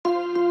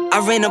I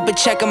ran up a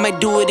check, I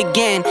might do it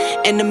again.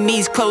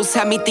 Enemies close,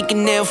 had me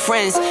thinking they're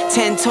friends.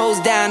 10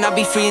 toes down, I'll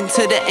be free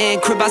until the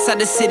end. Crib outside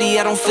the city,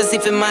 I don't feel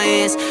safe in my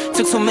hands.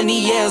 Took so many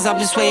years, I'm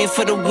just waiting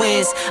for the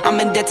wins. I'm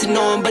in debt to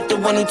no one but the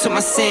one who took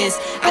my sins.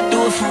 I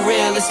do it for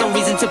real, there's no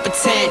reason to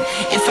pretend.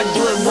 If I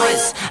do it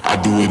once, I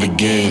do it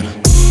again.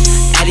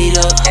 Add it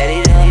up,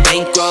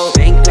 bankroll,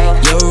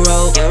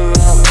 euro,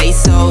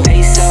 peso,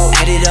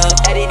 add it up.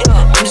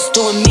 I'm just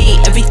doing me,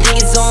 everything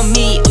is on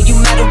me. Oh, you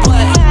matter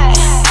what?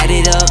 Add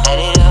it up,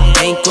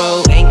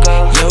 bankroll,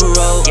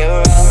 euro,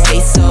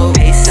 peso,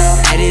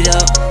 add it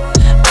up.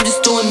 I'm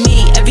just doing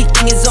me,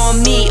 everything is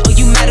on me. Oh,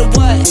 you matter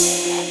what?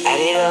 Add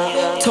it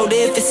up. Told her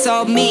if it's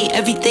all me,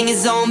 everything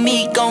is on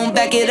me. Gon'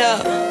 back it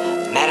up.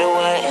 Matter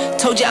what?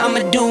 Told you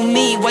I'ma do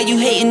me. Why you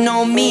hating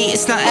on me?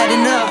 It's not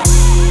adding up.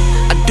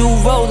 I do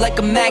roll like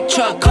a Mack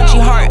truck. Country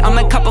heart, I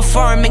might cop a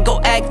farm and go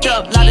act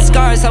up. Lot of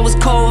scars, I was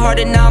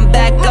cold-hearted, now I'm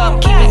back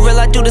up. Keep it real,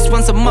 I do this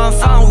once a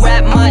month, I don't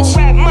rap much.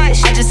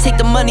 I just take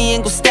the money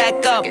and go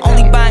stack up.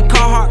 Only buying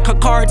Carhartt, car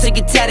cards to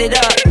get tatted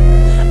up.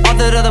 All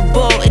that other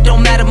bull, it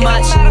don't matter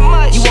much.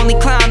 You only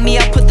climb me,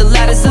 I put the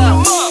ladders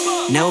up.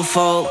 No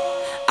fault,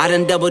 I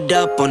done doubled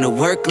up on the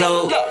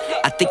workload.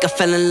 I think I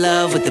fell in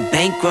love with the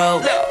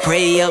bankroll.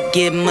 Pray up,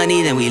 get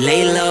money, then we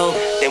lay low.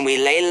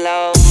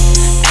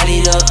 Add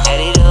it up,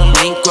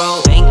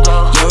 bankroll,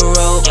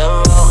 euro,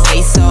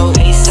 peso,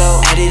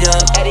 add it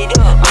up.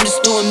 I'm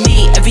just doing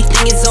me,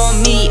 everything is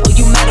on me. Oh,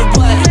 you matter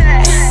what?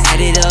 Add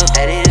it up,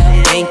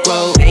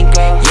 bankroll,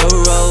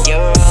 euro,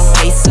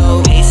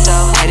 peso,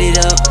 add it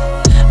up.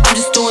 I'm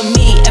just doing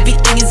me,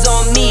 everything is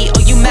on me. Oh,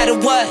 you matter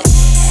what?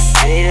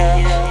 Add it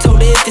up. Told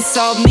her if it's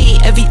all me,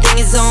 everything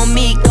is on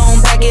me.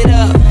 Gon' back it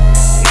up.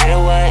 Matter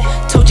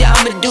what? Told you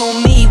I'ma do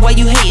me. Why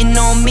you hating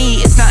on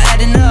me?